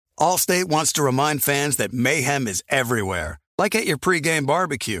Allstate wants to remind fans that mayhem is everywhere, like at your pregame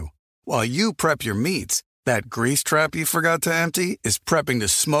barbecue. While you prep your meats, that grease trap you forgot to empty is prepping to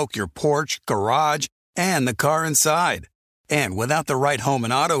smoke your porch, garage, and the car inside. And without the right home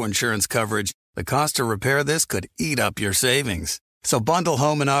and auto insurance coverage, the cost to repair this could eat up your savings. So bundle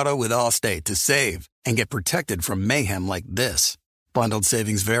home and auto with Allstate to save and get protected from mayhem like this. Bundled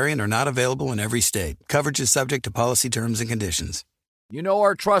savings vary and are not available in every state. Coverage is subject to policy terms and conditions. You know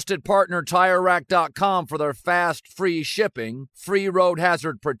our trusted partner TireRack.com for their fast, free shipping, free road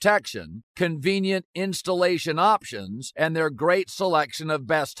hazard protection, convenient installation options, and their great selection of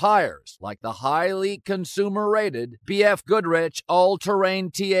best tires, like the highly consumer-rated BF Goodrich All-Terrain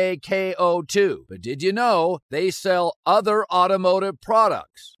TAKO2. But did you know they sell other automotive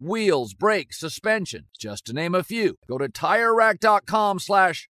products? Wheels, brakes, suspension, just to name a few. Go to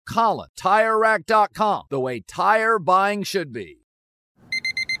TireRack.com/Colin. TireRack.com, the way tire buying should be.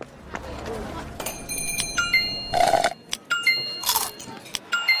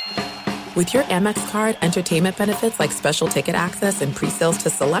 With your Amex card, entertainment benefits like special ticket access and pre-sales to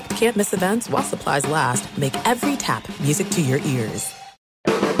select can't-miss events while supplies last make every tap music to your ears.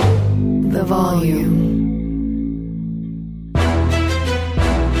 The volume.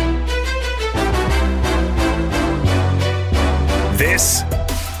 This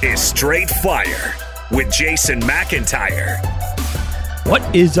is Straight Fire with Jason McIntyre.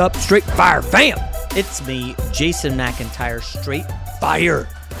 What is up, Straight Fire fam? It's me, Jason McIntyre, Straight Fire.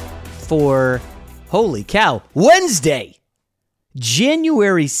 For, holy cow, Wednesday,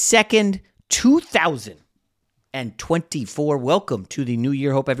 January 2nd, 2024. Welcome to the new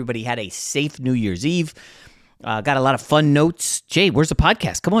year. Hope everybody had a safe New Year's Eve. Got a lot of fun notes. Jay, where's the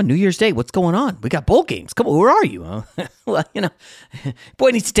podcast? Come on, New Year's Day. What's going on? We got bowl games. Come on, where are you? Well, boy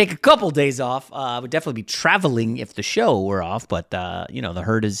needs to take a couple days off. I would definitely be traveling if the show were off, but, the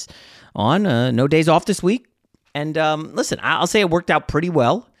herd is on. No days off this week. And listen, I'll say it worked out pretty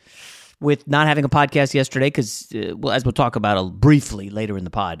well with not having a podcast yesterday because, as we'll talk about briefly later in the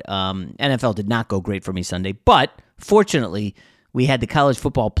pod, NFL did not go great for me Sunday. But fortunately, we had the college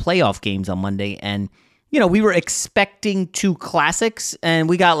football playoff games on Monday, and we were expecting 2 classics, and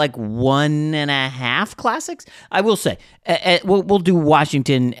we got like 1.5 classics. I will say, we'll do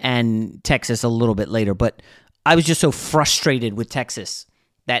Washington and Texas a little bit later, but I was just so frustrated with Texas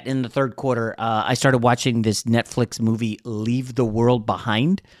that in the third quarter, I started watching this Netflix movie, Leave the World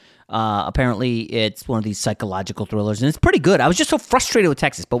Behind. Apparently, it's one of these psychological thrillers, and it's pretty good. I was just so frustrated with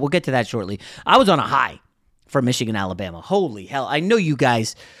Texas, but we'll get to that shortly. I was on a high for Michigan, Alabama. Holy hell. I know you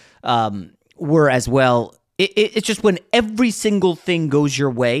guys were as well. It's just when every single thing goes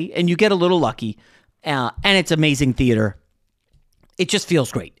your way, and you get a little lucky, and it's amazing theater, it just feels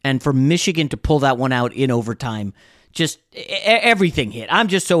great. And for Michigan to pull that one out in overtime, just everything hit. I'm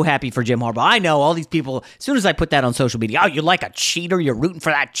just so happy for Jim Harbaugh. I know all these people, as soon as I put that on social media, oh, you're like a cheater. You're rooting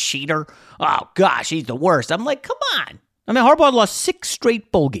for that cheater. Oh, gosh, he's the worst. I'm like, come on. I mean, Harbaugh lost 6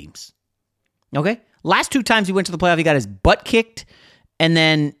 straight bowl games. Okay? Last 2 times he went to the playoff, he got his butt kicked, and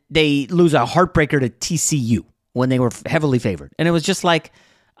then they lose a heartbreaker to TCU when they were heavily favored. And it was just like,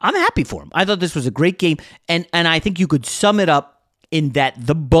 I'm happy for him. I thought this was a great game, and I think you could sum it up in that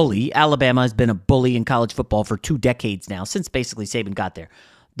the bully, Alabama has been a bully in college football for 2 decades now, since basically Saban got there.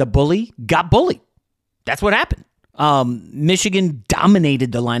 The bully got bullied. That's what happened. Michigan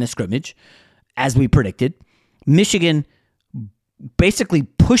dominated the line of scrimmage, as we predicted. Michigan basically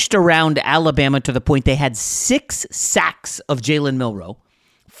pushed around Alabama to the point they had 6 sacks of Jalen Milroe,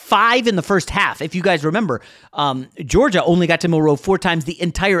 5 in the first half. If you guys remember, Georgia only got to Milroe 4 times the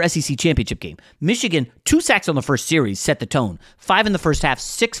entire SEC championship game. Michigan, 2 sacks on the first series set the tone. 5 in the first half,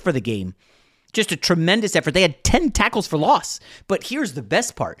 6 for the game. Just a tremendous effort. They had 10 tackles for loss. But here's the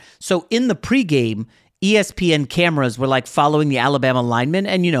best part. So in the pregame, ESPN cameras were like following the Alabama linemen.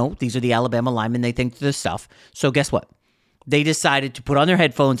 And these are the Alabama linemen. They think this stuff. So guess what? They decided to put on their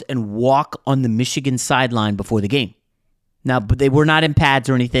headphones and walk on the Michigan sideline before the game. Now, but they were not in pads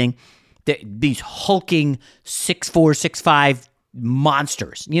or anything. These hulking 6'4", 6'5"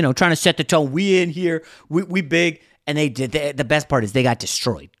 monsters, trying to set the tone. We in here, we big. And they did. The best part is they got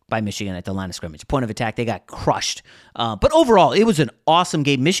destroyed by Michigan at the line of scrimmage. Point of attack, they got crushed. But overall, it was an awesome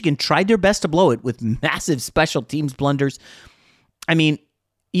game. Michigan tried their best to blow it with massive special teams blunders. I mean,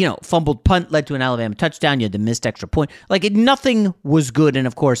 fumbled punt led to an Alabama touchdown. You had the missed extra point. Nothing was good. And,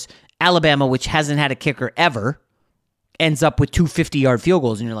 of course, Alabama, which hasn't had a kicker ever, ends up with 2 50-yard field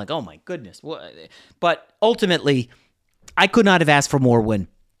goals, and you're like, oh, my goodness. But ultimately, I could not have asked for more when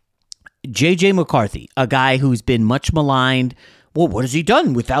J.J. McCarthy, a guy who's been much maligned, well, what has he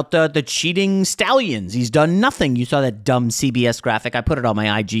done without the cheating Stallions? He's done nothing. You saw that dumb CBS graphic. I put it on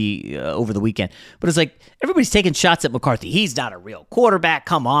my IG over the weekend. But it's like, everybody's taking shots at McCarthy. He's not a real quarterback.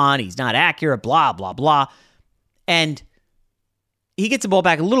 Come on. He's not accurate, blah, blah, blah. And he gets the ball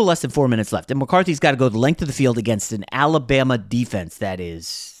back a little less than 4 minutes left. And McCarthy's got to go the length of the field against an Alabama defense that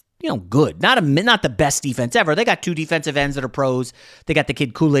is, good. Not the best defense ever. They got 2 defensive ends that are pros. They got the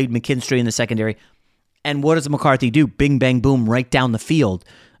kid Kool-Aid McKinstry in the secondary. And what does McCarthy do? Bing, bang, boom, right down the field.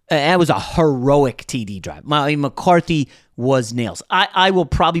 That was a heroic TD drive. McCarthy was nails. I will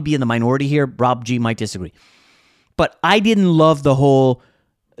probably be in the minority here. Rob G might disagree. But I didn't love the whole,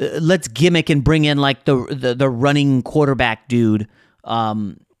 let's gimmick and bring in like the running quarterback dude,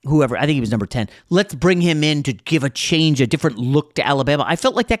 whoever. I think he was number 10. Let's bring him in to give a different look to Alabama. I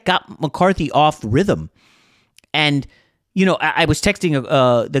felt like that got McCarthy off rhythm. And I was texting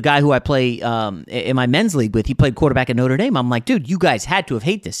the guy who I play in my men's league with. He played quarterback at Notre Dame. I'm like, dude, you guys had to have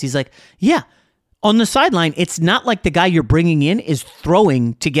hated this. He's like, yeah. On the sideline, it's not like the guy you're bringing in is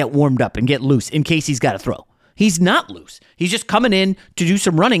throwing to get warmed up and get loose in case he's got to throw. He's not loose. He's just coming in to do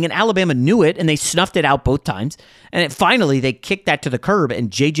some running, and Alabama knew it, and they snuffed it out both times. And finally, they kicked that to the curb, and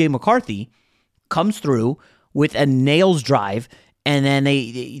J.J. McCarthy comes through with a nails drive, and then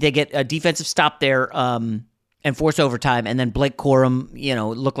they get a defensive stop there, and force overtime, and then Blake Corum,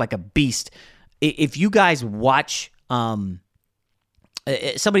 looked like a beast. If you guys watch, somebody,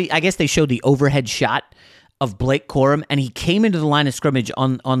 I guess they showed the overhead shot of Blake Corum, and he came into the line of scrimmage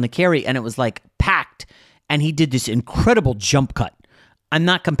on the carry, and it was like packed, and he did this incredible jump cut. I'm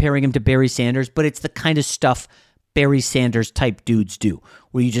not comparing him to Barry Sanders, but it's the kind of stuff Barry Sanders type dudes do,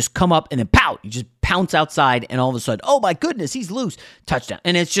 where you just come up and then pow, you just pounce outside, and all of a sudden, oh my goodness, he's loose, touchdown.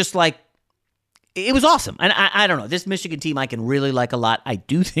 And it's just like, it was awesome. And I don't know. This Michigan team I can really like a lot. I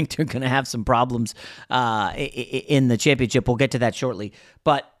do think they're going to have some problems in the championship. We'll get to that shortly.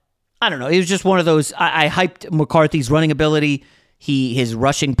 But I don't know. It was just one of those. I hyped McCarthy's running ability. His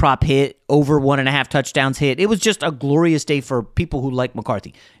rushing prop hit, over 1.5 touchdowns hit. It was just a glorious day for people who like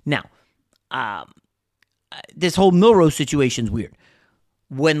McCarthy. Now, this whole Milrose situation's weird.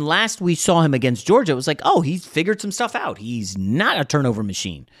 When last we saw him against Georgia, it was like, oh, he's figured some stuff out. He's not a turnover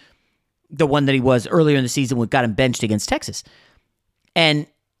machine. The one that he was earlier in the season what got him benched against Texas. And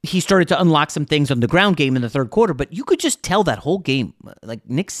he started to unlock some things on the ground game in the third quarter, but you could just tell that whole game, like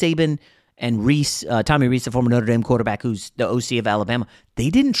Nick Saban and Reese, Tommy Reese, the former Notre Dame quarterback who's the OC of Alabama, they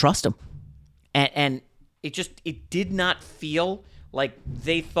didn't trust him. And it did not feel like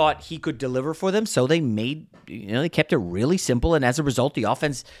they thought he could deliver for them, so they kept it really simple, and as a result, the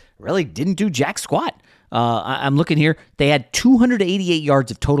offense really didn't do jack squat. I'm looking here. They had 288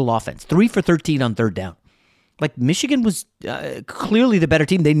 yards of total offense, 3 for 13 on third down. Like, Michigan was clearly the better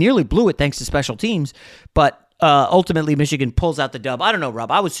team. They nearly blew it thanks to special teams, but ultimately Michigan pulls out the dub. I don't know,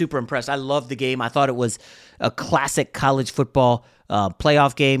 Rob. I was super impressed. I loved the game. I thought it was a classic college football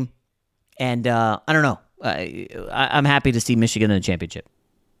playoff game, and I don't know. I'm happy to see Michigan in the championship.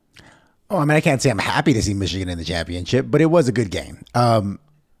 Oh, I mean, I can't say I'm happy to see Michigan in the championship, but it was a good game.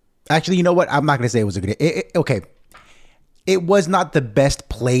 Actually, you know what? I'm not going to say it was a good game. Okay. It was not the best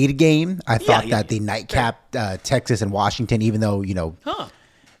played game. I thought that the nightcap Texas and Washington, even though,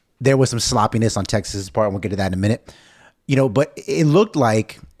 there was some sloppiness on Texas's part. We'll get to that in a minute. But it looked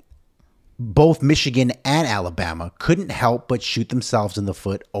like both Michigan and Alabama couldn't help but shoot themselves in the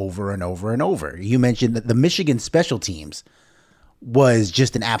foot over and over and over. You mentioned that the Michigan special teams was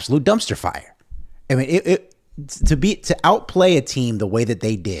just an absolute dumpster fire. I mean, to outplay a team the way that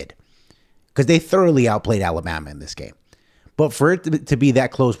they did, because they thoroughly outplayed Alabama in this game. But for it to be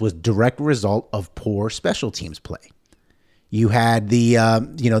that close was direct result of poor special teams play. You had the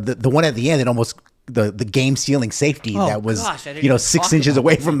one at the end that almost the game sealing safety that was 6 inches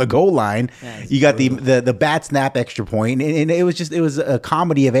away from the goal line. You got the bat snap extra point, and it was a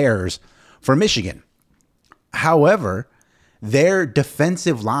comedy of errors for Michigan. However, their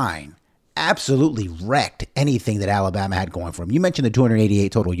defensive line absolutely wrecked anything that Alabama had going for them. You mentioned the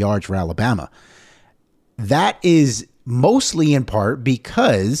 288 total yards for Alabama. That is mostly in part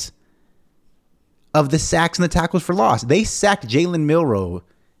because of the sacks and the tackles for loss. They sacked Jalen Milroe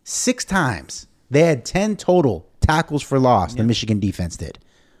 6 times. They had 10 total tackles for loss. The Michigan defense did.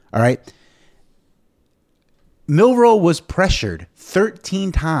 All right. Milroe was pressured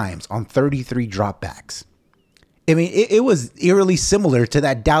 13 times on 33 dropbacks. I mean, it was eerily similar to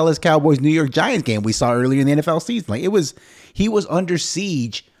that Dallas Cowboys New York Giants game we saw earlier in the NFL season. Like, he was under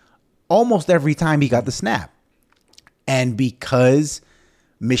siege almost every time he got the snap. And because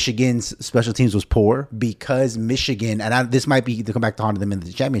Michigan's special teams was poor, because Michigan, and this might be to come back to haunt them in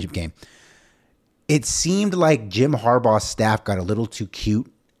the championship game, it seemed like Jim Harbaugh's staff got a little too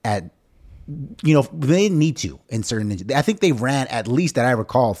cute at, they didn't need to in certain. I think they ran, at least that I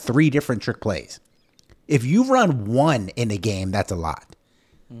recall, 3 different trick plays. If you run 1 in a game, that's a lot.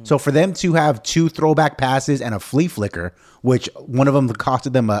 So for them to have 2 throwback passes and a flea flicker, which one of them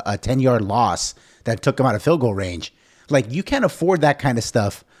costed them a 10-yard loss that took them out of field goal range, like, you can't afford that kind of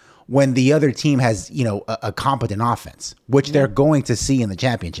stuff when the other team has, a competent offense, which they're going to see in the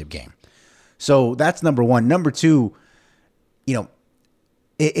championship game. So that's number one. Number two,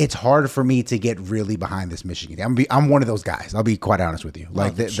 it's hard for me to get really behind this Michigan team. I'm one of those guys. I'll be quite honest with you.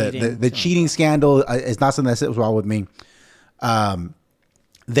 Like the cheating scandal is not something that sits well with me.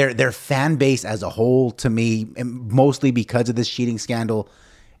 Their fan base as a whole, to me, and mostly because of this cheating scandal,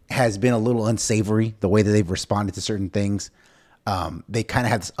 has been a little unsavory. The way that they've responded to certain things. They kind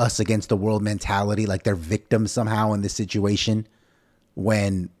of have this us against the world mentality, like they're victims somehow in this situation,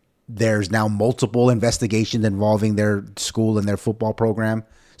 when there's now multiple investigations involving their school and their football program.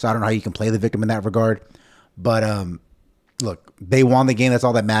 So I don't know how you can play the victim in that regard. But look, they won the game. That's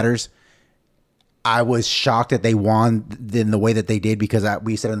all that matters. I was shocked that they won in the way that they did, because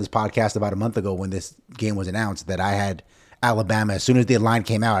we said on this podcast about a month ago when this game was announced that I had Alabama. As soon as the line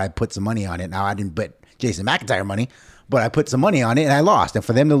came out, I put some money on it. Now, I didn't bet Jason McIntyre money, but I put some money on it and I lost. And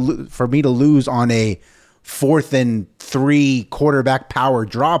for me to lose on a 4th and 3 quarterback power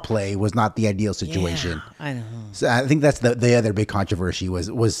draw play was not the ideal situation. Yeah, I know. So I think that's the other big controversy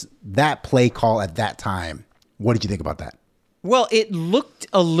was that play call at that time. What did you think about that? Well, it looked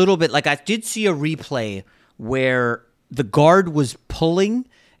a little bit like, I did see a replay where the guard was pulling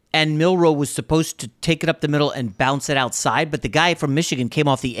and Milroe was supposed to take it up the middle and bounce it outside, but the guy from Michigan came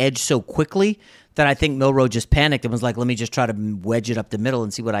off the edge so quickly that I think Milroe just panicked and was like, let me just try to wedge it up the middle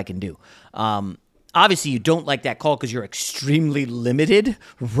and see what I can do. Obviously, you don't like that call because you're extremely limited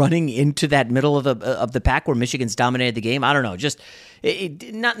running into that middle of the pack where Michigan's dominated the game. I don't know, just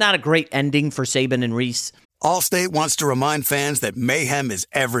not a great ending for Saban and Reese. Allstate wants to remind fans that mayhem is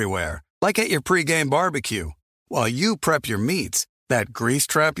everywhere, like at your pregame barbecue. While you prep your meats, that grease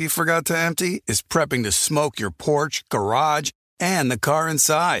trap you forgot to empty is prepping to smoke your porch, garage, and the car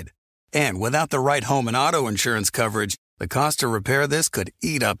inside. And without the right home and auto insurance coverage, the cost to repair this could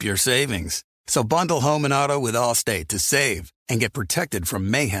eat up your savings. So bundle home and auto with Allstate to save and get protected from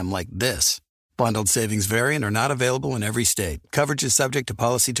mayhem like this. Bundled savings vary and are not available in every state. Coverage is subject to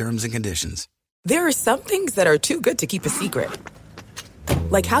policy terms and conditions. There are some things that are too good to keep a secret.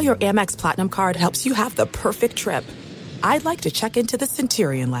 Like how your Amex Platinum card helps you have the perfect trip. I'd like to check into the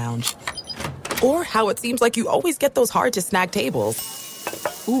Centurion Lounge. Or how it seems like you always get those hard-to-snag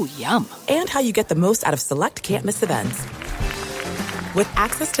tables. Ooh, yum. And how you get the most out of select can't-miss events. With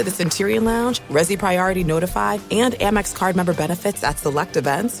access to the Centurion Lounge, Resi Priority Notified, and Amex card member benefits at select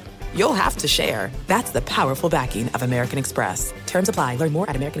events, you'll have to share. That's the powerful backing of American Express. Terms apply. Learn more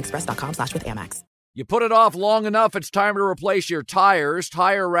at americanexpress.com/withAmex. You put it off long enough, it's time to replace your tires.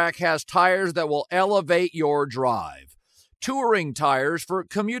 Tire Rack has tires that will elevate your drive. Touring tires for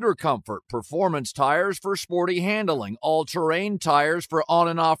commuter comfort, performance tires for sporty handling, all-terrain tires for on-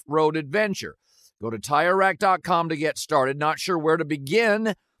 and off-road adventure. Go to TireRack.com to get started. Not sure where to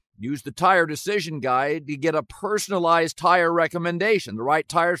begin? Use the Tire Decision Guide to get a personalized tire recommendation, the right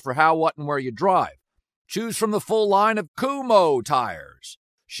tires for how, what, and where you drive. Choose from the full line of Kumho tires.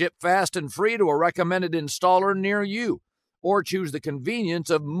 Ship fast and free to a recommended installer near you. Or choose the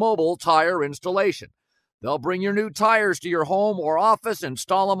convenience of mobile tire installation. They'll bring your new tires to your home or office,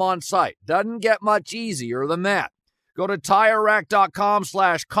 install them on site. Doesn't get much easier than that. Go to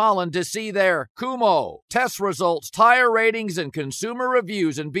TireRack.com/Colin to see their Kumho test results, tire ratings, and consumer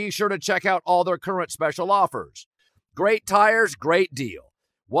reviews, and be sure to check out all their current special offers. Great tires, great deal.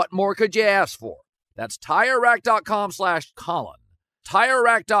 What more could you ask for? That's TireRack.com/Colin.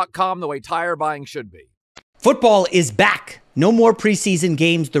 TireRack.com, the way tire buying should be. Football is back. No more preseason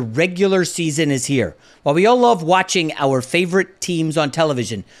games. The regular season is here. While we all love watching our favorite teams on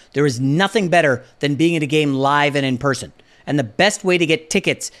television, there is nothing better than being at a game live and in person. And the best way to get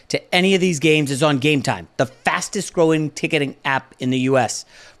tickets to any of these games is on Game Time, the fastest growing ticketing app in the U.S.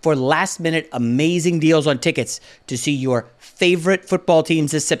 For last minute amazing deals on tickets to see your favorite football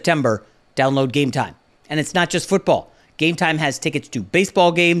teams this September, download Game Time. And it's not just football. Game Time has tickets to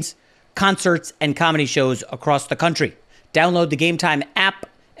baseball games, concerts, and comedy shows across the country. Download the Game Time app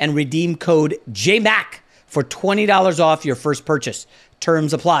and redeem code JMAC for $20 off your first purchase.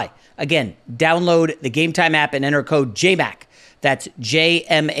 Terms apply. Again, download the Game Time app and enter code JMAC. That's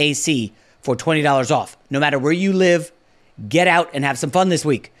JMAC for $20 off. No matter where you live, get out and have some fun this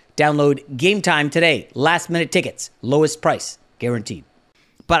week. Download Game Time today. Last minute tickets. Lowest price guaranteed.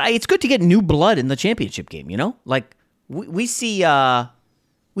 But it's good to get new blood in the championship game, you know? Like, we see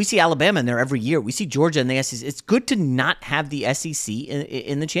Alabama in there every year. We see Georgia in the SEC. It's good to not have the SEC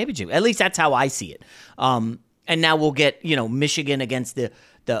in the championship. At least that's how I see it. And now we'll get, Michigan against the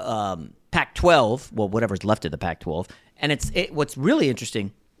Pac-12, well, whatever's left of the Pac-12. And what's really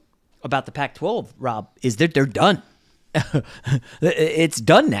interesting about the Pac-12, Rob, is that they're done. It's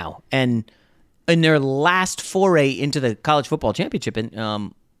done now. And in their last foray into the college football championship,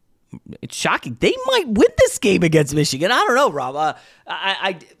 and it's shocking, they might win this game against Michigan. I don't know, Rob.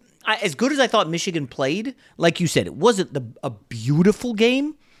 I as good as I thought Michigan played, like you said, it wasn't a beautiful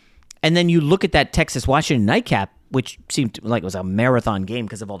game. And then you look at that Texas-Washington nightcap, which seemed like it was a marathon game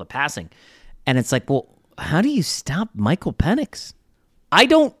because of all the passing. And it's like, well, how do you stop Michael Penix?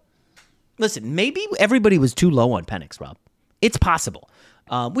 Listen, maybe everybody was too low on Penix, Rob. It's possible.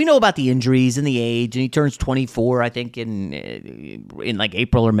 We know about the injuries and the age, and he turns 24, I think, in like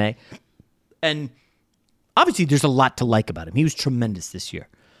April or May. And obviously there's a lot to like about him. He was tremendous this year.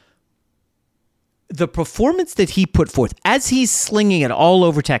 The performance that he put forth as he's slinging it all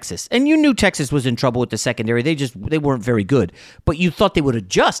over Texas, and you knew Texas was in trouble with the secondary. They weren't very good, but you thought they would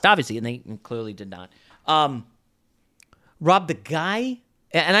adjust, obviously, and they clearly did not. Rob, the guy,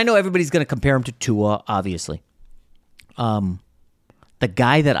 and I know everybody's going to compare him to Tua, obviously. The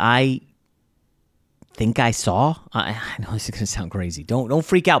guy that I think I saw, I know this is going to sound crazy. Don't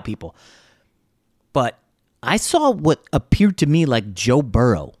freak out, people. But I saw what appeared to me like Joe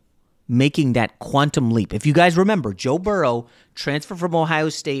Burrow making that quantum leap. If you guys remember, Joe Burrow transferred from Ohio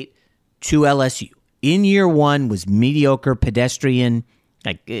State to LSU. In year one was mediocre, pedestrian,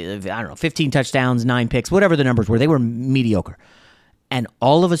 like, I don't know, 15 touchdowns, 9 picks, whatever the numbers were. They were mediocre. And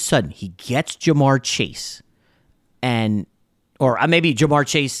all of a sudden, he gets Jamar Chase. Or maybe Jamar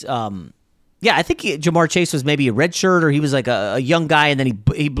Chase, I think Jamar Chase was maybe a red shirt, or he was like a young guy, and then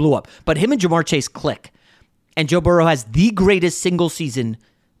he blew up. But him and Jamar Chase click. And Joe Burrow has the greatest single season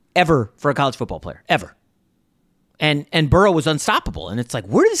ever for a college football player, ever. And Burrow was unstoppable. And it's like,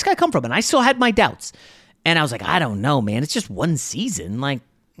 where did this guy come from? And I still had my doubts. And I was like, I don't know, man. It's just one season. Like,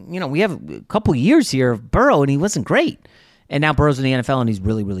 we have a couple years here of Burrow, and he wasn't great. And now Burrow's in the NFL, and he's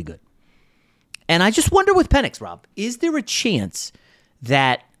really, really good. And I just wonder with Penix, Rob, is there a chance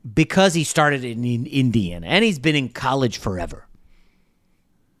that because he started in Indiana, and he's been in college forever,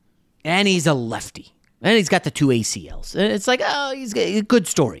 and he's a lefty, and he's got the 2 ACLs, and it's like, oh, he's a good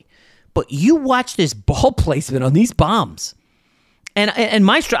story. But you watch this ball placement on these bombs. And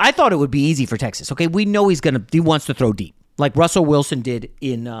Maestro, I thought it would be easy for Texas. Okay, we know he wants to throw deep, like Russell Wilson did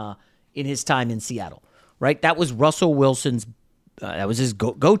in his time in Seattle, right? That was Russell Wilson's, that was his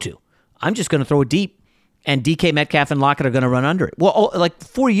go-to. I'm just going to throw it deep, and DK Metcalf and Lockett are going to run under it. Well, like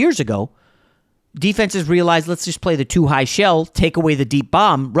 4 years ago, defenses realized, let's just play the 2 high shell, take away the deep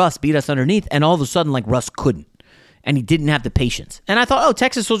bomb, Russ beat us underneath, and all of a sudden, like, Russ couldn't. And he didn't have the patience. And I thought,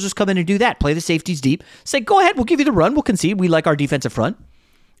 Texas will just come in and do that. Play the safeties deep. Say, go ahead, we'll give you the run. We'll concede. We like our defensive front.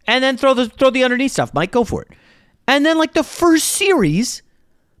 And then throw the underneath stuff. Mike, go for it. And then, like, the first series,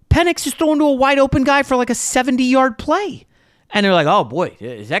 Penix is throwing to a wide open guy for like a 70-yard play. And they're like, oh, boy,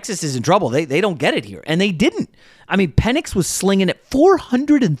 Texas is in trouble. They don't get it here. And they didn't. I mean, Penix was slinging it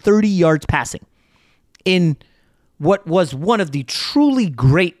 430 yards passing in what was one of the truly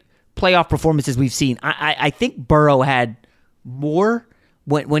great playoff performances we've seen. I think Burrow had more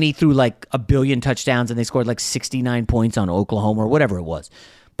when he threw like a billion touchdowns and they scored like 69 points on Oklahoma or whatever it was.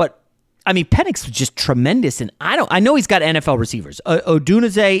 But I mean, Penix was just tremendous, and I know he's got NFL receivers.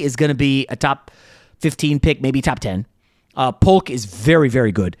 Odunze is going to be a top 15 pick, maybe top 10. Polk is very,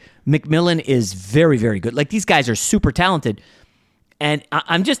 very good. McMillan is very, very good. Like, these guys are super talented, and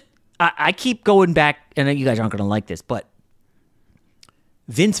I keep going back, and you guys aren't going to like this, but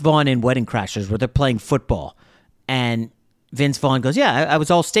Vince Vaughn in Wedding Crashers, where they're playing football, and Vince Vaughn goes, yeah, I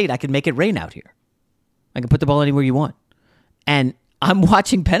was all state. I can make it rain out here. I can put the ball anywhere you want. And I'm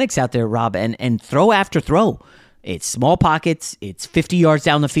watching Penix out there, Rob, and throw after throw. It's small pockets. It's 50 yards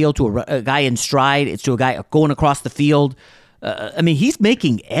down the field to a guy in stride. It's to a guy going across the field. I mean, he's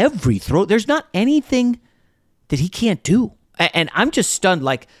making every throw. There's not anything that he can't do. And I'm just stunned.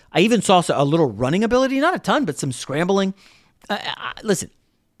 Like, I even saw a little running ability, not a ton, but some scrambling. Listen,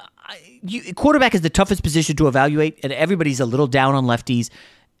 quarterback is the toughest position to evaluate, and everybody's a little down on lefties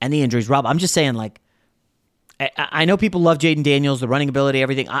and the injuries. Rob, I'm just saying, like, I know people love Jaden Daniels, the running ability,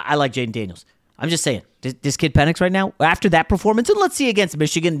 everything. I like Jaden Daniels. I'm just saying, this kid Penix right now, after that performance, and let's see against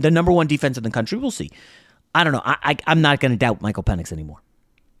Michigan, the number 1 defense in the country, we'll see. I don't know. I'm not going to doubt Michael Penix anymore.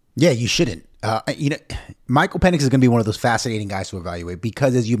 Yeah, you shouldn't. Michael Penix is going to be one of those fascinating guys to evaluate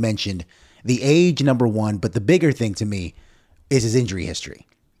because, as you mentioned, the age, number 1, but the bigger thing to me is his injury history.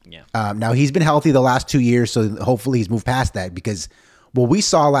 Yeah. Now, he's been healthy the last 2 years, so hopefully he's moved past that, because what we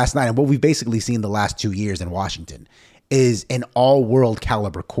saw last night and what we've basically seen the last 2 years in Washington is an all-world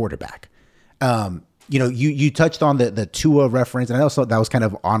caliber quarterback. You touched on the Tua reference, and I also that was kind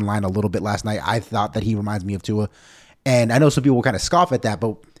of online a little bit last night. I thought that he reminds me of Tua, and I know some people kind of scoff at that,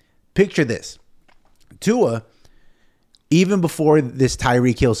 but picture this. Tua, even before this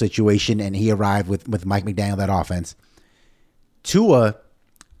Tyreek Hill situation and he arrived with Mike McDaniel, that offense, Tua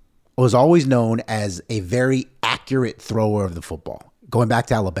was always known as a very accurate thrower of the football. Going back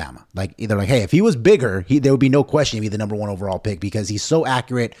to Alabama, hey, if he was bigger, there would be no question he'd be the number 1 overall pick because he's so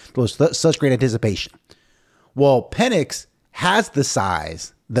accurate, throws such great anticipation. Well, Penix has the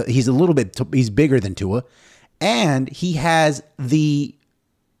size that he's bigger than Tua, and he has the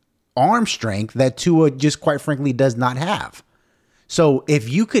arm strength that Tua just quite frankly does not have. So if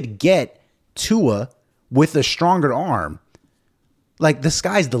you could get Tua with a stronger arm, the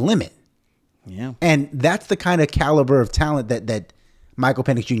sky's the limit. Yeah, and that's the kind of caliber of talent that Michael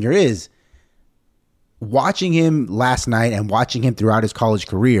Penix Jr. is. Watching him last night and watching him throughout his college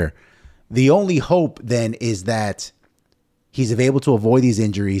career, the only hope then is that he's able to avoid these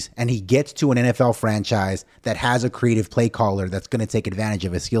injuries and he gets to an NFL franchise that has a creative play caller that's going to take advantage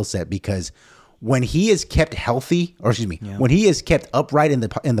of his skill set, because when he is kept healthy, when he is kept upright in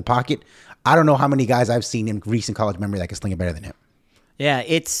the pocket, I don't know how many guys I've seen in recent college memory that can sling it better than him. Yeah,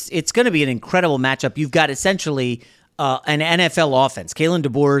 it's going to be an incredible matchup. You've got essentially an NFL offense. Kalen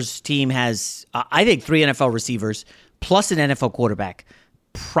DeBoer's team has, I think, 3 NFL receivers plus an NFL quarterback.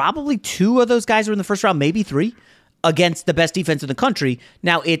 Probably 2 of those guys are in the first round, maybe 3, against the best defense in the country.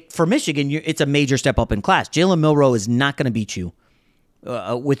 Now, for Michigan, it's a major step up in class. Jalen Milroe is not going to beat you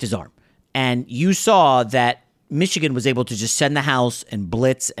with his arm. And you saw that Michigan was able to just send the house and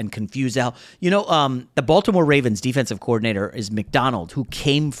blitz and confuse the hell. The Baltimore Ravens defensive coordinator is McDonald, who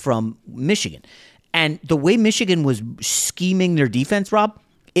came from Michigan. And the way Michigan was scheming their defense, Rob,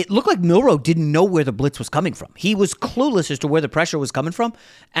 it looked like Milroe didn't know where the blitz was coming from. He was clueless as to where the pressure was coming from.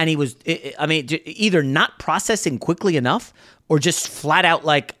 And he was, either not processing quickly enough or just flat out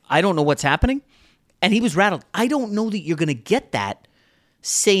I don't know what's happening. And he was rattled. I don't know that you're going to get that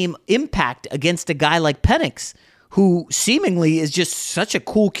same impact against a guy like Penix, who seemingly is just such a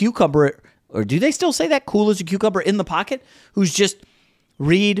cool cucumber. Or do they still say that? Cool as a cucumber in the pocket? Who's just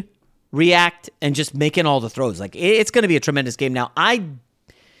react, and just making all the throws. It's going to be a tremendous game. Now, I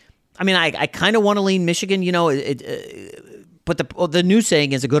kind of want to lean Michigan, but the new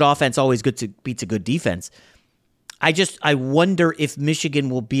saying is a good offense always beats a good defense. I wonder if Michigan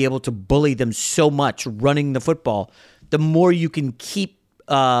will be able to bully them so much running the football. The more you can keep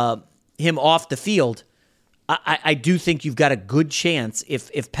him off the field, I do think you've got a good chance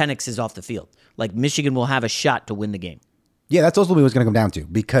if Penix is off the field. Michigan will have a shot to win the game. Yeah, that's ultimately what's going to come down to,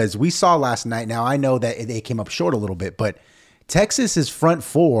 because we saw last night. Now, I know that they came up short a little bit, but Texas's front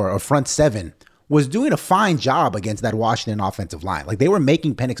 4 or front 7 was doing a fine job against that Washington offensive line. They were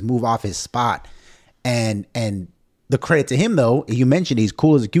making Penix move off his spot. And the credit to him, though, you mentioned he's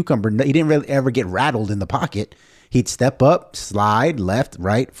cool as a cucumber. He didn't really ever get rattled in the pocket. He'd step up, slide, left,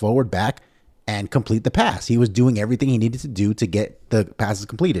 right, forward, back, and complete the pass. He was doing everything he needed to do to get the passes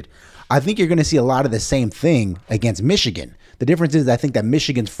completed. I think you're going to see a lot of the same thing against Michigan. The difference is I think that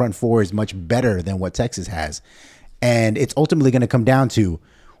Michigan's front 4 is much better than what Texas has. And it's ultimately going to come down to,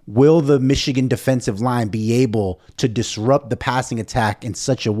 will the Michigan defensive line be able to disrupt the passing attack in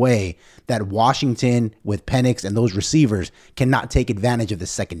such a way that Washington with Penix and those receivers cannot take advantage of the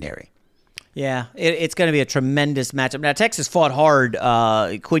secondary? Yeah, it's going to be a tremendous matchup. Now, Texas fought hard.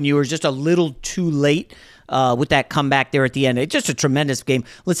 Quinn Ewers just a little too late with that comeback there at the end. It's just a tremendous game.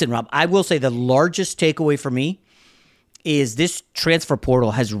 Listen, Rob, I will say the largest takeaway for me is this transfer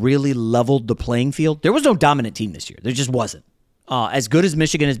portal has really leveled the playing field. There was no dominant team this year. There just wasn't. As good as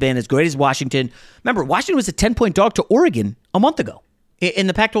Michigan has been, as great as Washington. Remember, Washington was a 10-point dog to Oregon a month ago in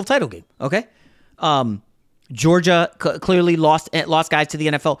the Pac-12 title game, okay? Georgia clearly lost guys to the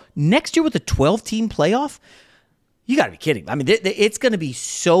NFL. Next year with a 12-team playoff, you got to be kidding. It's going to be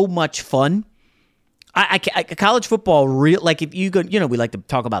so much fun. College football, if you go, we like to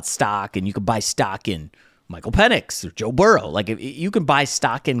talk about stock, and you can buy stock in Michael Penix or Joe Burrow. If you can buy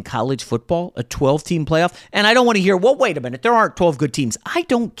stock in college football, a 12-team playoff, and I don't want to hear, well, wait a minute, there aren't 12 good teams. I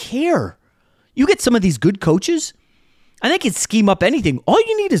don't care. You get some of these good coaches, and they can scheme up anything. All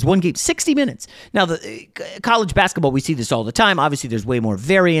you need is one game, 60 minutes. Now, the college basketball, we see this all the time. Obviously, there's way more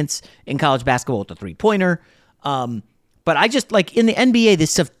variance in college basketball with the three-pointer. But I just, in the NBA,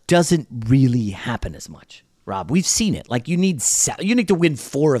 this stuff doesn't really happen as much, Rob. We've seen it. You need to win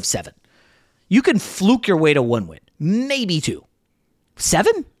 4 of 7. You can fluke your way to 1 win, maybe 2.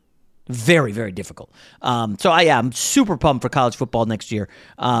 7? Very, very difficult. I'm super pumped for college football next year.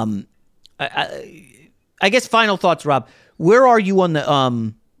 I guess final thoughts, Rob. Where are you on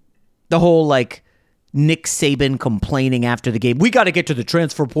the whole like Nick Saban complaining after the game? We got to get to the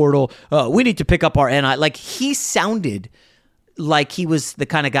transfer portal. We need to pick up our NI. Like he sounded like he was the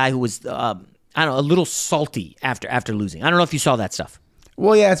kind of guy who was a little salty after losing. I don't know if you saw that stuff.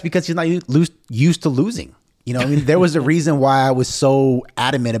 Well, yeah, it's because he's not used to losing. You know, I mean, there was a reason why I was so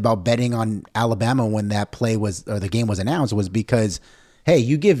adamant about betting on Alabama when that the game was announced, was because, hey,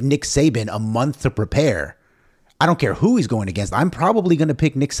 you give Nick Saban a month to prepare. I don't care who he's going against. I'm probably going to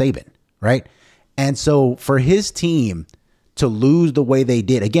pick Nick Saban, right? And so for his team to lose the way they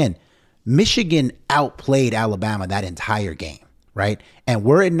did, again, Michigan outplayed Alabama that entire game, right? And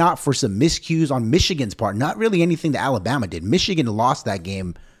were it not for some miscues on Michigan's part, not really anything that Alabama did, Michigan lost that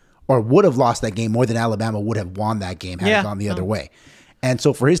game, or would have lost that game more than Alabama would have won that game had it gone the other way. And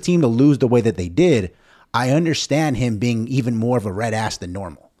so for his team to lose the way that they did, I understand him being even more of a red ass than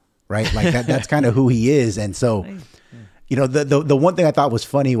normal, right? Like that's kind of who he is. And so, you know, the one thing I thought was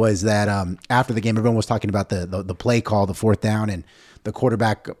funny was that after the game, everyone was talking about the play call, the 4th down, and the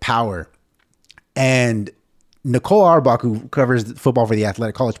quarterback power. And Nicole Auerbach, who covers football for The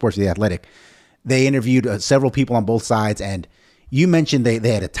Athletic, college sports for The Athletic, they interviewed several people on both sides, and you mentioned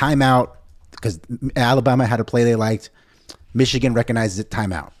they had a timeout because Alabama had a play they liked. Michigan recognizes it,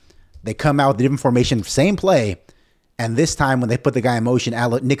 timeout. They come out with a different formation, same play, and this time when they put the guy in motion,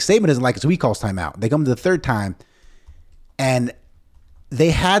 Nick Saban doesn't like it, so he calls timeout. They come to the 3rd time, and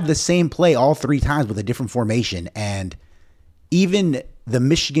they had the same play all 3 times with a different formation, and even the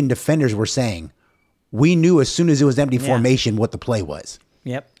Michigan defenders were saying, we knew as soon as it was empty formation what the play was.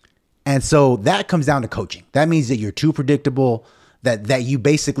 Yep. And so that comes down to coaching. That means that you're too predictable, that you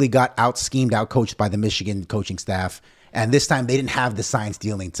basically got out-schemed, out-coached by the Michigan coaching staff. And this time they didn't have the sign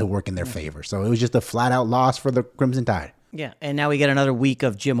stealing to work in their favor. So it was just a flat-out loss for the Crimson Tide. Yeah, and now we get another week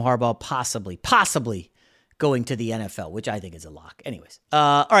of Jim Harbaugh possibly going to the NFL, which I think is a lock. Anyways,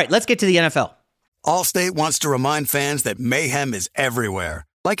 all right, let's get to the NFL. Allstate wants to remind fans that mayhem is everywhere,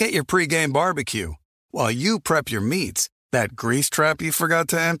 like at your pregame barbecue. While you prep your meats, that grease trap you forgot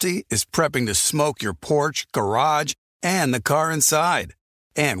to empty is prepping to smoke your porch, garage, and the car inside.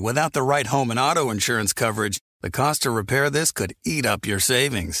 And without the right home and auto insurance coverage, the cost to repair this could eat up your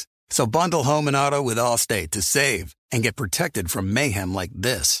savings. So bundle home and auto with Allstate to save and get protected from mayhem like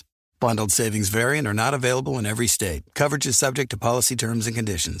this. Bundled savings vary and are not available in every state. Coverage is subject to policy terms and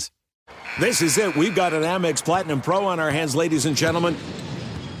conditions. This is it. We've got an Amex Platinum Pro on our hands, ladies and gentlemen.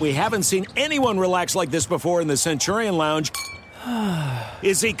 We haven't seen anyone relax like this before in the Centurion Lounge.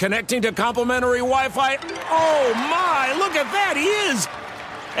 Is he connecting to complimentary Wi-Fi? Oh, my! Look at that! He is!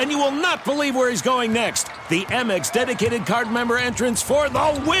 And you will not believe where he's going next. The Amex dedicated card member entrance for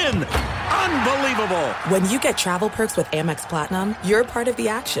the win! Unbelievable! When you get travel perks with Amex Platinum, you're part of the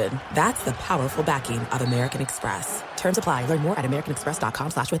action. That's the powerful backing of American Express. Terms apply. Learn more at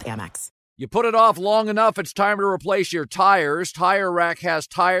americanexpress.com/withAmex. You put it off long enough, it's time to replace your tires. Tire Rack has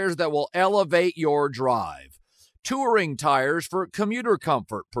tires that will elevate your drive. Touring tires for commuter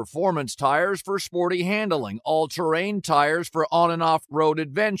comfort, performance tires for sporty handling, all-terrain tires for on- and off-road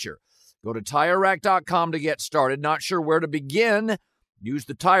adventure. Go to TireRack.com to get started. Not sure where to begin? Use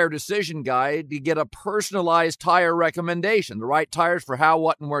the Tire Decision Guide to get a personalized tire recommendation, the right tires for how,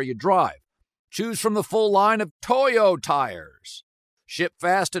 what, and where you drive. Choose from the full line of Toyo tires. Ship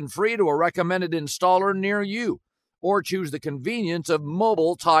fast and free to a recommended installer near you. Or choose the convenience of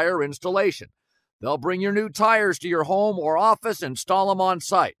mobile tire installation. They'll bring your new tires to your home or office, install them on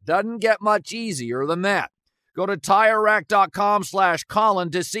site. Doesn't get much easier than that. Go to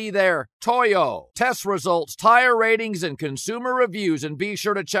TireRack.com/Colin to see their Toyo test results, tire ratings, and consumer reviews, and be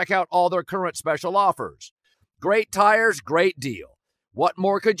sure to check out all their current special offers. Great tires, great deal. What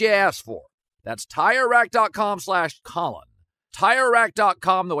more could you ask for? That's TireRack.com/Colin.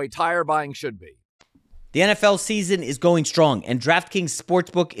 TireRack.com, the way tire buying should be. The NFL season is going strong, and DraftKings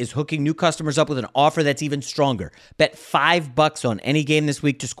Sportsbook is hooking new customers up with an offer that's even stronger. Bet $5 on any game this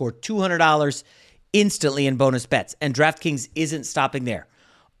week to score $200 instantly in bonus bets. And DraftKings isn't stopping there.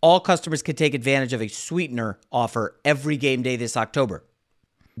 All customers can take advantage of a sweetener offer every game day this October.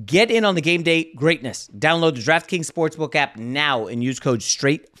 Get in on the game day greatness. Download the DraftKings Sportsbook app now and use code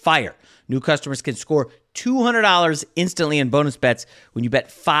STRAIGhtFIRE. New customers can score $200 instantly in bonus bets when you bet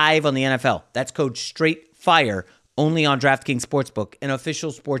 $5 on the NFL. That's code STRAIGhtFIRE only on DraftKings Sportsbook, an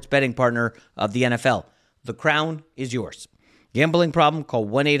official sports betting partner of the NFL. The crown is yours. Gambling problem? Call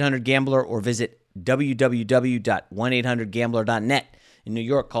 1-800-GAMBLER or visit www.1800gambler.net. In New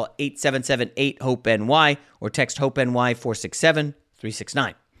York, call 877-8-HOPE-NY or text HOPE-NY 467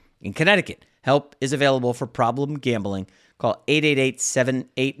 369. In Connecticut, help is available for problem gambling. Call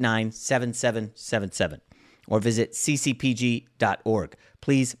 888-789-7777 or visit ccpg.org.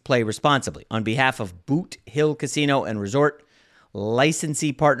 Please play responsibly. On behalf of Boot Hill Casino and Resort,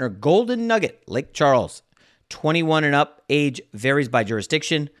 licensee partner Golden Nugget, Lake Charles. 21 and up, age varies by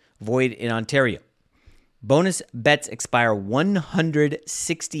jurisdiction, void in Ontario. Bonus bets expire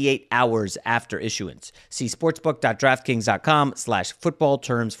 168 hours after issuance. See sportsbook.draftkings.com/football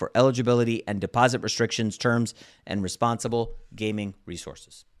terms for eligibility and deposit restrictions, terms, and responsible gaming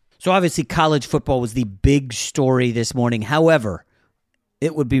resources. So obviously college football was the big story this morning. However,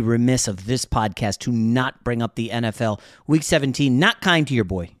 it would be remiss of this podcast to not bring up the NFL. Week 17, not kind to your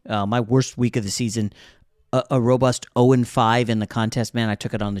boy. My worst week of the season. A robust 0-5 in the contest, man. I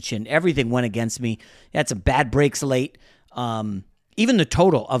took it on the chin. Everything went against me. Had some bad breaks late. Even the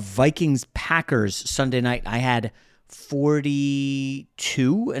total of Vikings-Packers Sunday night, I had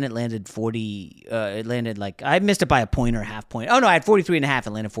 42, and it landed 40. It landed like, I missed it by a point or a half point. Oh, no, I had 43.5. It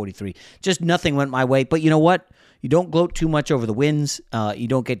landed 43. Just nothing went my way. But you know what? You don't gloat too much over the wins. You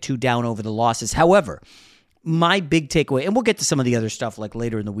don't get too down over the losses. However, my big takeaway, and we'll get to some of the other stuff like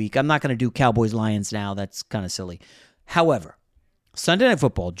later in the week. I'm not going to do Cowboys-Lions now. That's kind of silly. However, Sunday Night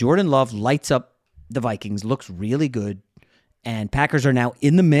Football, Jordan Love lights up the Vikings, looks really good, and Packers are now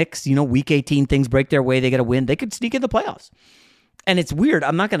in the mix. You know, Week 18, things break their way. They get a win. They could sneak in the playoffs. And it's weird.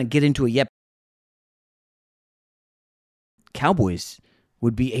 I'm not going to get into it yet. Cowboys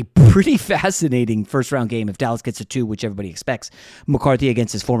would be a pretty fascinating first-round game if Dallas gets a 2, which everybody expects. McCarthy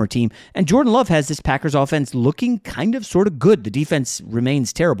against his former team. And Jordan Love has this Packers offense looking kind of sort of good. The defense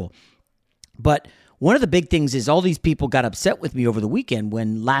remains terrible. But one of the big things is all these people got upset with me over the weekend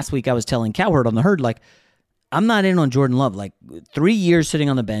when last week I was telling Cowherd on the Herd, like, I'm not in on Jordan Love. Like, 3 years sitting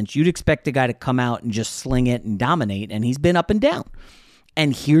on the bench, you'd expect the guy to come out and just sling it and dominate, and he's been up and down.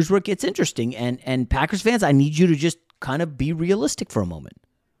 And here's where it gets interesting. And Packers fans, I need you to just kind of be realistic for a moment,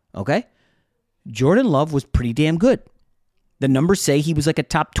 okay? Jordan Love was pretty damn good. The numbers say he was like a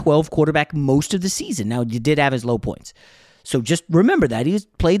top 12 quarterback most of the season. Now, you did have his low points. So just remember that. He was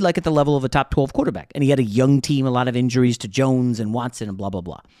played like at the level of a top 12 quarterback. And he had a young team, a lot of injuries to Jones and Watson and blah, blah,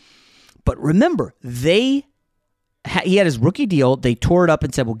 blah. But remember, he had his rookie deal. They tore it up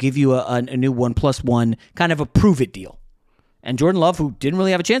and said, we'll give you a new 1+1, kind of a prove-it deal. And Jordan Love, who didn't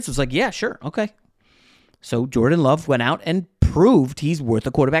really have a chance, was like, yeah, sure, okay. So Jordan Love went out and proved he's worth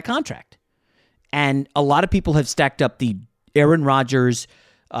a quarterback contract. And a lot of people have stacked up the Aaron Rodgers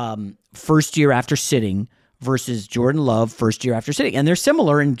first year after sitting versus Jordan Love first year after sitting. And they're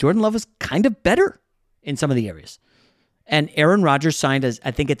similar, and Jordan Love is kind of better in some of the areas. And Aaron Rodgers signed, I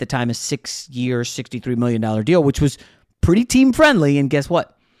think at the time, a 6-year, $63 million deal, which was pretty team-friendly. And guess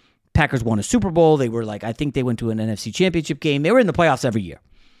what? Packers won a Super Bowl. They were like, I think they went to an NFC Championship game. They were in the playoffs every year.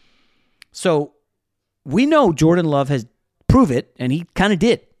 So we know Jordan Love has proved it, and he kind of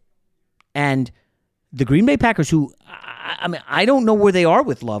did. And the Green Bay Packers, who, I mean, I don't know where they are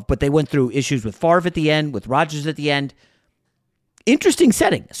with Love, but they went through issues with Favre at the end, with Rodgers at the end. Interesting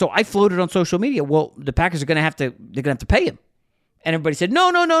setting. So I floated on social media, well, the Packers are going to have to pay him. And everybody said,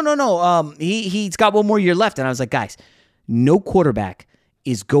 no. He's got one more year left. And I was like, guys, no quarterback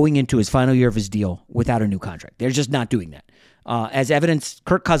is going into his final year of his deal without a new contract. They're just not doing that. As evidence,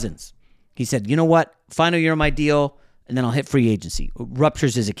 Kirk Cousins, he said, you know what? Final year of my deal, and then I'll hit free agency.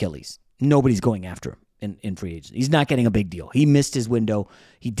 Ruptures his Achilles. Nobody's going after him in free agency. He's not getting a big deal. He missed his window.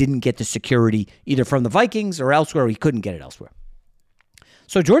 He didn't get the security either from the Vikings or elsewhere. Or he couldn't get it elsewhere.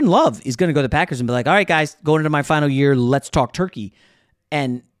 So Jordan Love is going to go to the Packers and be like, all right, guys, going into my final year, let's talk turkey.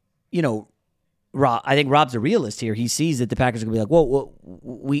 And, you know, I think Rob's a realist here. He sees that the Packers are going to be like, well,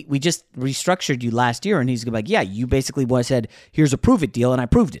 we just restructured you last year. And he's going to be like, yeah, you basically said, here's a prove-it deal, and I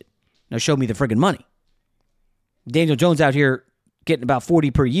proved it. Now show me the friggin' money. Daniel Jones out here getting about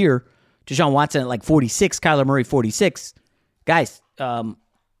 40 per year. Deshaun Watson at like 46. Kyler Murray 46. Guys, I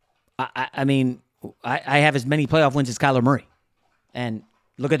have as many playoff wins as Kyler Murray. And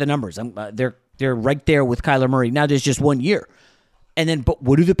look at the numbers. They're right there with Kyler Murray. Now there's just 1 year. And then, but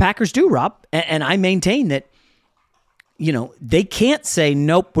what do the Packers do, Rob? And I maintain that, you know, they can't say,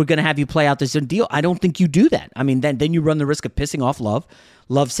 nope, we're going to have you play out this deal. I don't think you do that. I mean, then you run the risk of pissing off Love.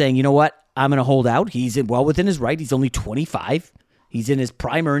 Love saying, you know what, I'm going to hold out. He's well within his right. He's only 25. He's in his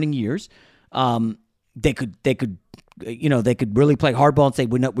prime earning years. They could really play hardball and say,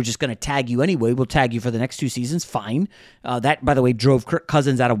 we're just going to tag you anyway. We'll tag you for the next 2 seasons. Fine. That, by the way, drove Kirk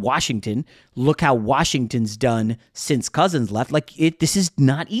Cousins out of Washington. Look how Washington's done since Cousins left. This is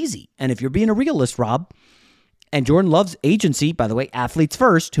not easy. And if you're being a realist, Rob, and Jordan Love's agency, by the way, Athletes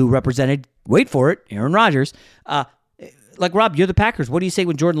First, who represented, wait for it, Aaron Rodgers, like Rob, you're the Packers. What do you say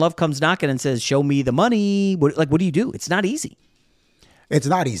when Jordan Love comes knocking and says, "Show me the money"? What do you do? It's not easy. It's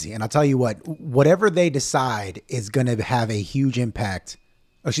not easy. And I'll tell you what, whatever they decide is going to have a huge impact.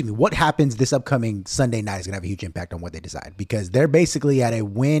 Excuse me, what happens this upcoming Sunday night is going to have a huge impact on what they decide, because they're basically at a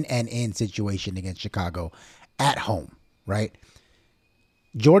win and in situation against Chicago at home, right?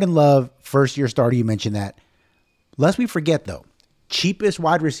 Jordan Love, first year starter, you mentioned that. Lest we forget, though, cheapest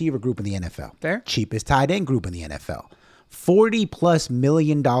wide receiver group in the NFL. Fair. Cheapest tight end group in the NFL. $40+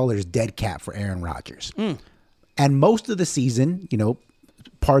 million dead cap for Aaron Rodgers. And most of the season,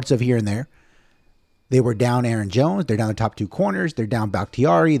 parts of here and there, they were down Aaron Jones. They're down the top two corners. They're down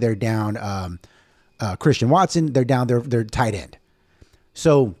Bakhtiari. They're down Christian Watson. They're down their tight end.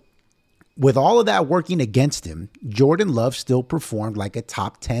 So with all of that working against him, Jordan Love still performed like a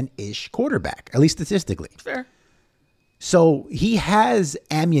top 10-ish quarterback, at least statistically. Fair. So he has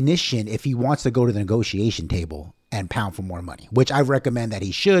ammunition if he wants to go to the negotiation table and pound for more money, which I recommend that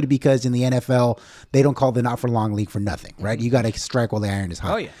he should, because in the NFL, they don't call the not for long league for nothing, right? You got to strike while the iron is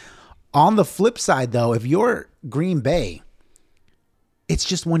hot. Oh, yeah. On the flip side, though, if you're Green Bay, it's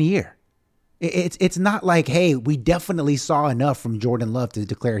just 1 year. It's not like, hey, we definitely saw enough from Jordan Love to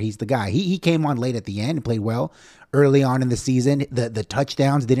declare he's the guy. He came on late at the end and played well early on in the season. The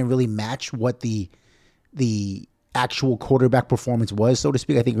touchdowns didn't really match what the actual quarterback performance was, so to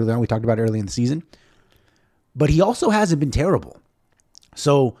speak. I think early on we talked about it early in the season. But he also hasn't been terrible.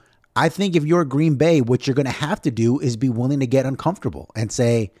 So I think if you're Green Bay, what you're going to have to do is be willing to get uncomfortable and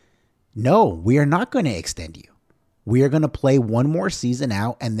say, no, we are not going to extend you. We are going to play one more season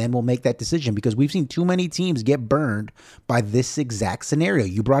out, and then we'll make that decision, because we've seen too many teams get burned by this exact scenario.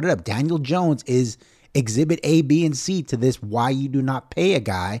 You brought it up. Daniel Jones is exhibit A, B, and C to this, why you do not pay a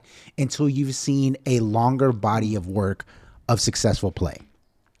guy until you've seen a longer body of work of successful play.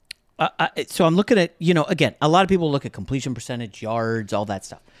 So I'm looking at, again, a lot of people look at completion percentage, yards, all that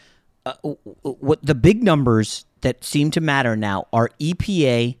stuff. What the big numbers that seem to matter now are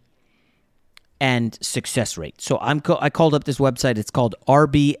EPA and success rate. So I called up this website. It's called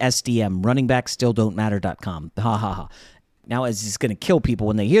RBSDM, runningbackstilldon'tmatter.com. Ha, ha, ha. Now, as it's going to kill people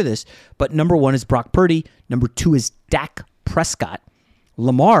when they hear this, but number 1 is Brock Purdy. Number 2 is Dak Prescott.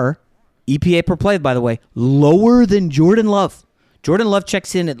 Lamar, EPA per play, by the way, lower than Jordan Love. Jordan Love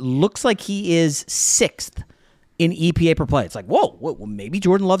checks in. It looks like he is 6th in EPA per play. It's like, whoa, maybe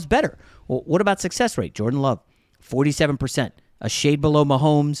Jordan Love's better. Well, what about success rate? Jordan Love, 47%, a shade below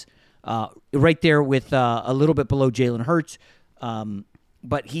Mahomes, right there with a little bit below Jalen Hurts.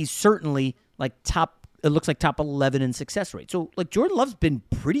 But he's certainly like it looks like top 11 in success rate. So like Jordan Love's been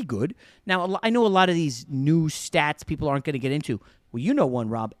pretty good. Now, I know a lot of these new stats people aren't going to get into. Well, you know one,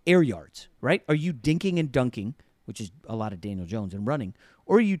 Rob, air yards, right? Are you dinking and dunking, which is a lot of Daniel Jones, and running,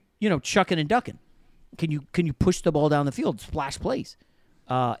 or are you chucking and ducking? Can you push the ball down the field, splash plays?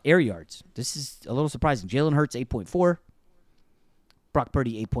 Air yards. This is a little surprising. Jalen Hurts 8.4, Brock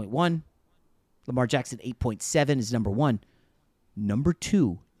Purdy 8.1, Lamar Jackson 8.7 is number 1. Number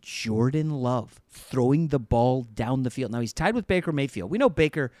 2, Jordan Love, throwing the ball down the field. Now he's tied with Baker Mayfield. We know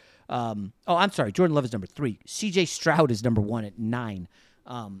Baker. Jordan Love is number 3. C.J. Stroud is number 1 at 9.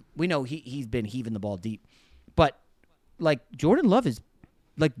 We know he's been heaving the ball deep. But, like, Jordan Love is,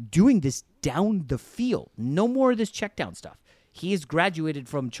 like, doing this down the field. No more of this check down stuff. He has graduated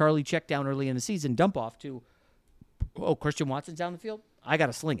from Charlie check down early in the season, dump off, to, Christian Watson's down the field? I got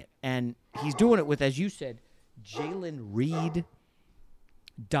to sling it. And he's doing it with, as you said, Jalen Reed,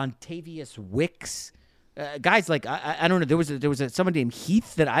 Dontavius Wicks. Guys like, I don't know, there was someone named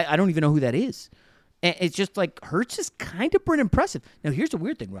Heath that I don't even know who that is. And it's just like, Hurts is kind of pretty impressive. Now, here's the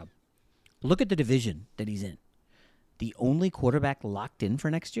weird thing, Rob. Look at the division that he's in. The only quarterback locked in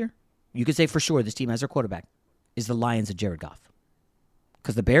for next year, you could say for sure this team has their quarterback, is the Lions of Jared Goff.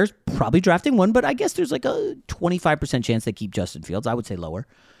 Because the Bears probably drafting one, but I guess there's like a 25% chance they keep Justin Fields. I would say lower.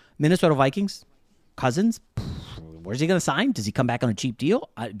 Minnesota Vikings, Cousins, where's he going to sign? Does he come back on a cheap deal?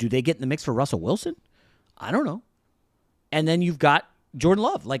 Do they get in the mix for Russell Wilson? I don't know. And then you've got Jordan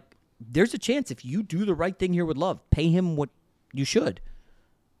Love. Like, there's a chance if you do the right thing here with Love, pay him what you should.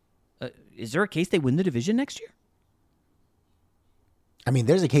 Is there a case they win the division next year? I mean,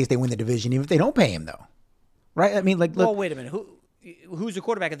 there's a case they win the division even if they don't pay him, though. Right? I mean, like, look. Well, wait a minute. Who's the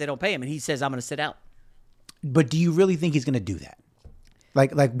quarterback if they don't pay him and he says, I'm going to sit out? But do you really think he's going to do that?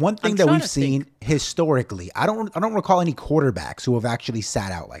 Like one thing that we've seen historically, I don't recall any quarterbacks who have actually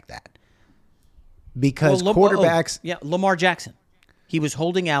sat out like that. Because quarterbacks... Lamar Jackson. He was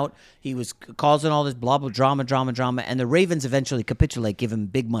holding out. He was causing all this blah, blah, drama, and the Ravens eventually capitulate, give him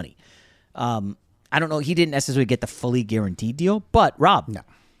big money. I don't know. He didn't necessarily get the fully guaranteed deal, but Rob, no.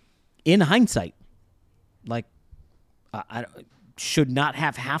 In hindsight, like, should not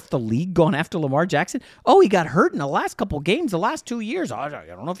have half the league gone after Lamar Jackson. Oh, he got hurt in the last couple games, the last 2 years. I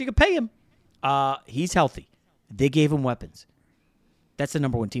don't know if you could pay him. He's healthy. They gave him weapons. That's the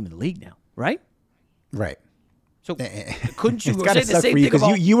number one team in the league now, right? Right. So couldn't you it's say the same thing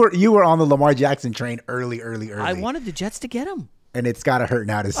because you were on the Lamar Jackson train early. I wanted the Jets to get him. And it's got to hurt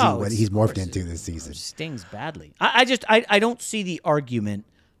now to see what he's morphed into this season. It stings badly. I don't see the argument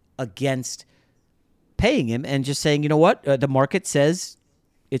against paying him and just saying, you know what, the market says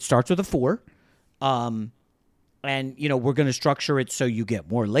it starts with a 4, and we're going to structure it so you get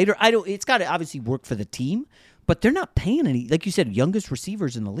more later. It's got to obviously work for the team, but they're not paying any. Like you said, youngest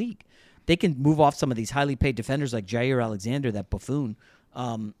receivers in the league. They can move off some of these highly paid defenders like Jair Alexander, that buffoon.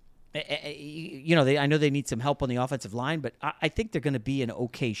 I know they need some help on the offensive line, but I think they're going to be in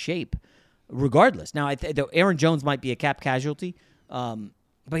okay shape regardless. Now, Aaron Jones might be a cap casualty,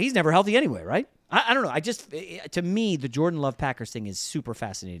 but he's never healthy anyway, right? I don't know. To me, the Jordan Love Packers thing is super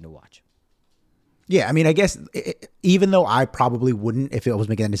fascinating to watch. Yeah, I mean, I guess even though I probably wouldn't, if I was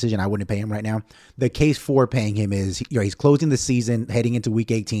making that decision, I wouldn't pay him right now. The case for paying him is he's closing the season, heading into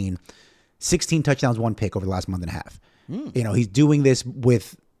week 18, 16 touchdowns, 1 pick over the last month and a half. He's doing this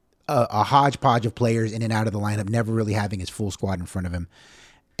with a hodgepodge of players in and out of the lineup, never really having his full squad in front of him.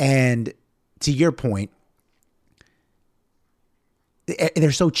 And to your point,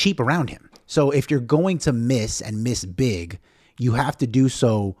 they're so cheap around him. So if you're going to miss and miss big, you have to do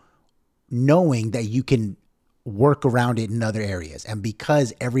so knowing that you can work around it in other areas. And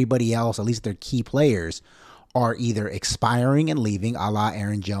because everybody else, at least their key players, are either expiring and leaving, a la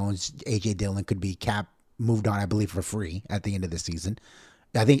Aaron Jones, A.J. Dillon could be moved on, I believe, for free at the end of the season.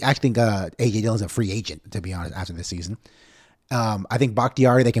 I think A.J. Dillon's a free agent, to be honest, after this season. I think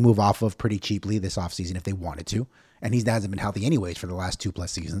Bakhtiari they can move off of pretty cheaply this offseason if they wanted to. And he hasn't been healthy anyways for the last 2+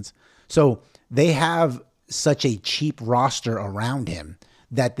 seasons. So they have such a cheap roster around him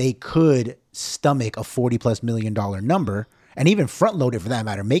that they could stomach a $40+ million number and even front load it for that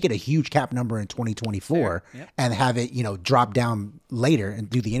matter, make it a huge cap number in 2024 and have it, drop down later and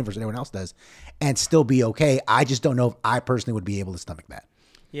do the inverse that everyone else does and still be okay. I just don't know if I personally would be able to stomach that.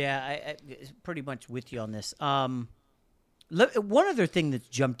 Yeah, I pretty much with you on this. One other thing that's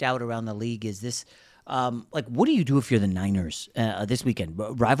jumped out around the league is this. What do you do if you're the Niners this weekend?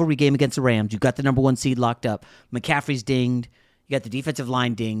 Rivalry game against the Rams. You've got the number 1 seed locked up. McCaffrey's dinged. You got the defensive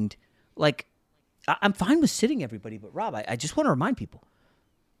line dinged. I'm fine with sitting everybody, but Rob, I just want to remind people,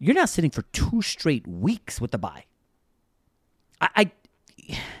 you're not sitting for 2 straight weeks with the bye. I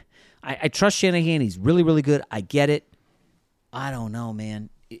trust Shanahan. He's really, really good. I get it. I don't know, man.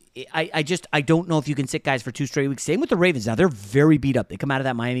 I don't know if you can sit guys for 2 straight weeks. Same with the Ravens. Now, they're very beat up. They come out of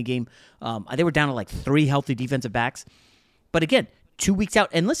that Miami game. They were down to 3 healthy defensive backs. But again, 2 weeks out.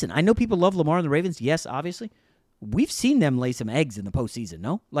 And listen, I know people love Lamar and the Ravens. Yes, obviously. We've seen them lay some eggs in the postseason,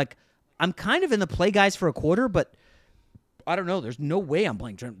 no? I'm kind of in the play guys for a quarter, but I don't know. There's no way I'm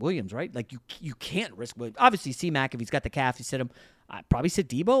playing Trent Williams, right? You can't risk Williams. Obviously, C-Mac, if he's got the calf, you sit him. I'd probably sit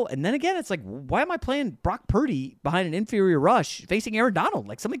Debo. And then again, it's why am I playing Brock Purdy behind an inferior rush facing Aaron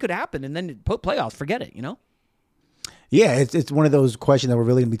Donald? Something could happen, and then put playoffs, forget it, Yeah, it's one of those questions that we're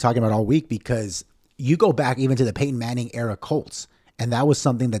really going to be talking about all week because you go back even to the Peyton Manning era Colts, and that was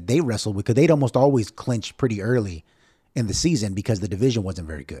something that they wrestled with because they'd almost always clinch pretty early in the season because the division wasn't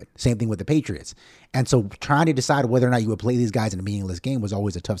very good. Same thing with the Patriots. And so trying to decide whether or not you would play these guys in a meaningless game was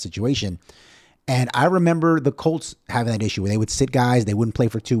always a tough situation. And I remember the Colts having that issue where they would sit guys, they wouldn't play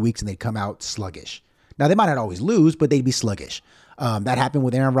for 2 weeks, and they'd come out sluggish. Now, they might not always lose, but they'd be sluggish. That happened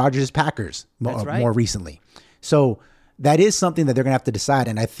with Aaron Rodgers' Packers more recently. So that is something that they're going to have to decide.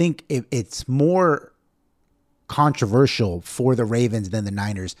 And I think it's more controversial for the Ravens than the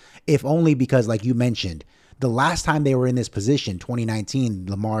Niners, if only because, like you mentioned, the last time they were in this position, 2019,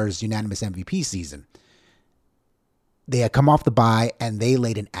 Lamar's unanimous MVP season, they had come off the bye and they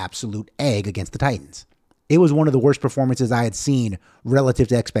laid an absolute egg against the Titans. It was one of the worst performances I had seen relative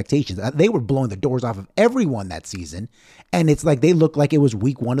to expectations. They were blowing the doors off of everyone that season, and it's like they looked like it was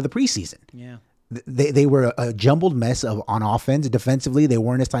week 1 of the preseason. Yeah, they were a jumbled mess on offense. Defensively, they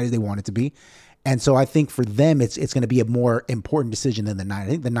weren't as tight as they wanted to be, and so I think for them, it's going to be a more important decision than the Niners.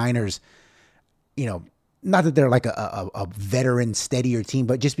 I think the Niners, not that they're a veteran, steadier team,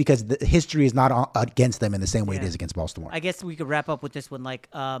 but just because the history is not against them in the same way it is against Baltimore. I guess we could wrap up with this one.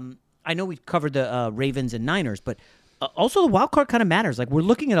 I know we covered the Ravens and Niners, but also the wild card kind of matters. We're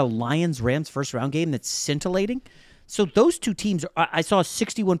looking at a Lions-Rams first-round game that's scintillating. So those 2 teams, I saw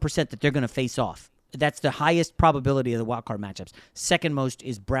 61% that they're going to face off. That's the highest probability of the wild card matchups. Second most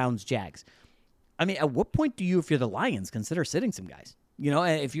is Browns-Jags. I mean, at what point do you, if you're the Lions, consider sitting some guys?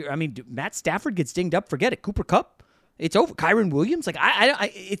 Matt Stafford gets dinged up, forget it. Cooper Kupp, It's over. Kyron Williams, like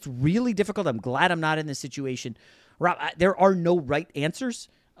it's really difficult. I'm glad I'm not in this situation. Rob, there are no right answers,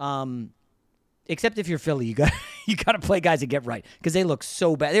 except if you're Philly, you got to play guys that get right because they look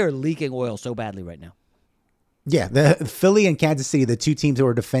so bad. They're leaking oil so badly right now. Yeah, the Philly and Kansas City, the two teams who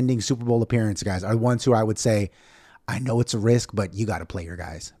are defending Super Bowl appearance guys, are the ones who I would say, I know it's a risk, but you got to play your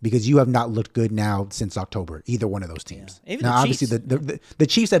guys because you have not looked good now since October. Either one of those teams. Yeah. Now, obviously, the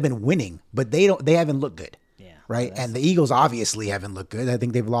Chiefs have been winning, but they haven't looked good. Yeah, right. And the Eagles obviously haven't looked good. I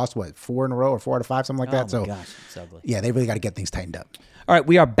think they've lost 4 in a row or 4 out of 5, something like that. So, gosh, it's ugly. Yeah, they really got to get things tightened up. All right,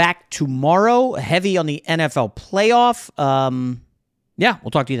 we are back tomorrow, heavy on the NFL playoff.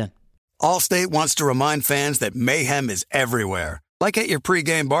 We'll talk to you then. Allstate wants to remind fans that mayhem is everywhere, like at your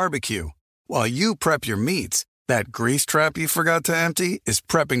pregame barbecue. While you prep your meats, that grease trap you forgot to empty is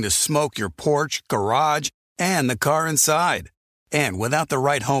prepping to smoke your porch, garage, and the car inside. And without the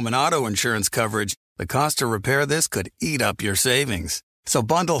right home and auto insurance coverage, the cost to repair this could eat up your savings. So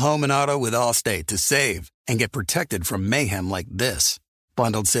bundle home and auto with Allstate to save and get protected from mayhem like this.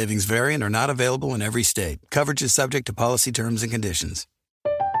 Bundled savings vary and are not available in every state. Coverage is subject to policy terms and conditions.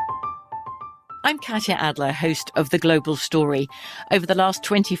 I'm Katya Adler, host of The Global Story. Over the last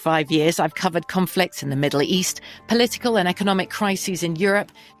 25 years, I've covered conflicts in the Middle East, political and economic crises in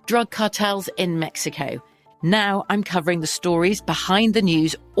Europe, drug cartels in Mexico. Now I'm covering the stories behind the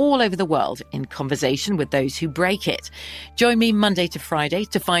news all over the world in conversation with those who break it. Join me Monday to Friday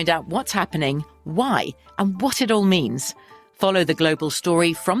to find out what's happening, why, and what it all means. Follow The Global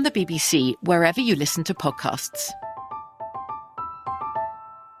Story from the BBC wherever you listen to podcasts.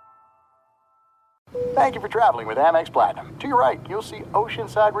 Thank you for traveling with Amex Platinum. To your right, you'll see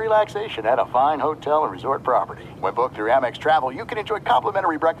oceanside relaxation at a fine hotel and resort property. When booked through Amex Travel, you can enjoy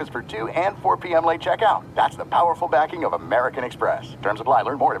complimentary breakfast for 2 and 4 p.m. late checkout. That's the powerful backing of American Express. Terms apply.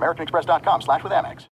 Learn more at americanexpress.com/withAmex.